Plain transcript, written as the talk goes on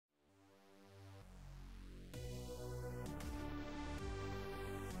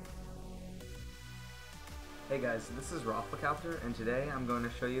Hey guys, this is Roflcowpter, and today I'm going to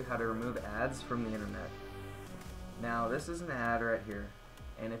show you how to remove ads from the internet. Now this is an ad right here,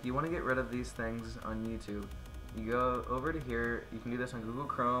 and if you want to get rid of these things on YouTube, you go over to here. You can do this on Google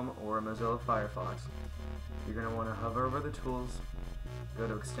Chrome or Mozilla Firefox. You're going to want to hover over the tools, go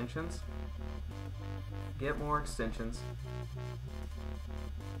to extensions, get more extensions,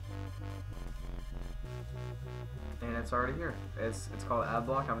 and it's already here. It's called ad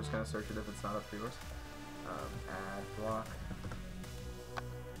block. I'm just going to search it if it's not up for yours. Ad block.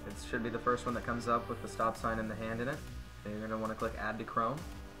 It should be the first one that comes up with the stop sign and the hand in it. And you're going to want to click add to Chrome.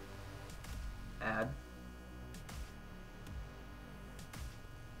 Add.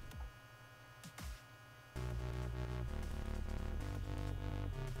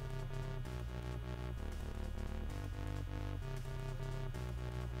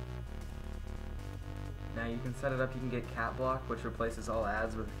 Now you can set it up. You can get cat block, which replaces all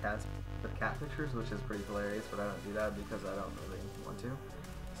ads with cat pictures, which is pretty hilarious, but I don't do that because I don't really want to.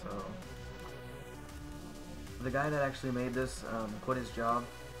 So the guy that actually made this quit his job,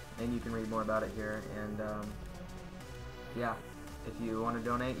 and you can read more about it here. And yeah, if you want to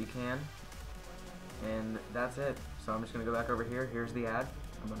donate, you can. And that's it. So I'm just going to go back over here. Here's the ad.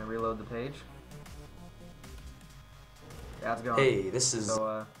 I'm going to reload the page. The ad's gone. Hey, this is...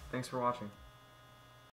 So thanks for watching.